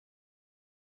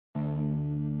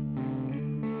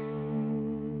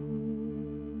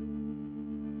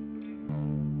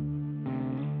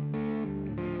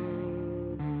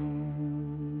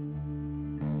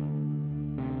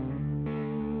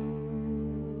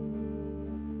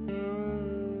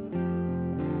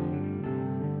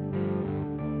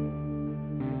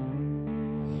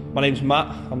My name's Matt,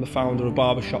 I'm the founder of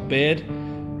Barbershop Beard.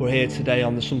 We're here today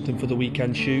on the Something for the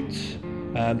Weekend shoot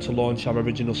to launch our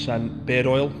original scent beard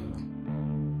oil.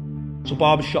 So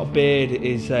Barbershop Beard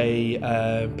is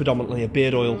predominantly a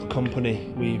beard oil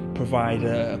company. We provide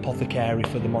an apothecary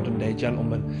for the modern day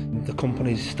gentleman. The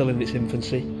company is still in its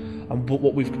infancy, but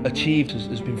what we've achieved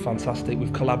has been fantastic.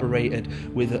 We've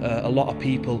collaborated with a lot of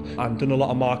people and done a lot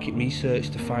of market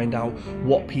research to find out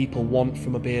what people want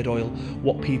from a beard oil,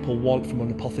 what people want from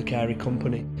an apothecary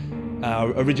company.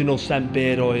 Our original scent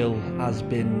beard oil has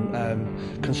been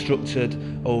constructed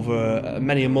over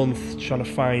many a month, trying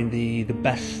to find the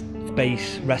best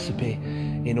base recipe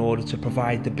in order to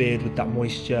provide the beard with that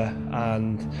moisture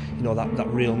and that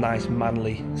real nice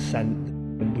manly scent.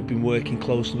 And we've been working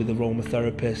closely with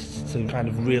aromatherapists to kind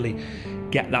of really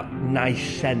get that nice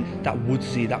scent, that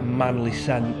woodsy, that manly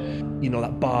scent,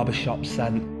 that barbershop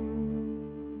scent.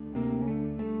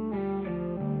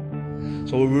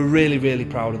 So we're really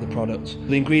proud of the product.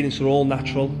 The ingredients are all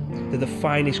natural. They're the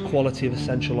finest quality of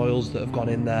essential oils that have gone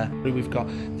in there. We've got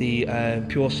the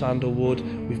pure sandalwood,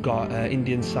 we've got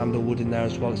Indian sandalwood in there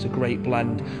as well. It's a great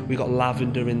blend. We've got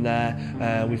lavender in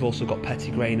there. We've also got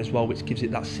petitgrain as well, which gives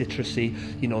it that citrusy,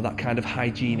 that kind of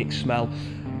hygienic smell.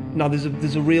 Now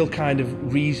there's a real kind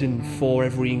of reason for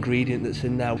every ingredient that's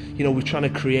in there. We're trying to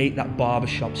create that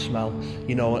barbershop smell,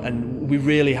 and we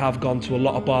really have gone to a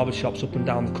lot of barbershops up and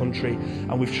down the country,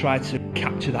 and we've tried to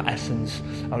capture that essence.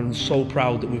 And I'm so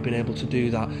proud that we've been able to do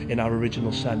that in our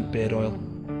original scent beard oil.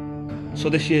 So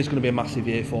this year is going to be a massive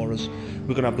year for us.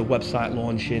 We're going to have the website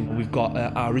launching. We've got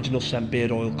our original scent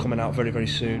beard oil coming out very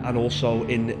soon, and also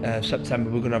in September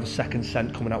we're going to have a second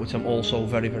scent coming out, which I'm also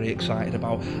very excited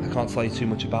about. I can't tell you too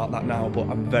much about that now, but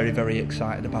I'm very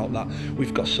excited about that.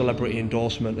 We've got celebrity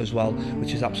endorsement as well,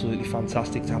 which is absolutely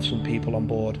fantastic to have some people on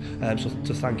board. So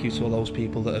to thank you to all those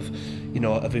people that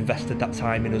have invested that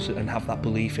time in us and have that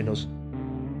belief in us.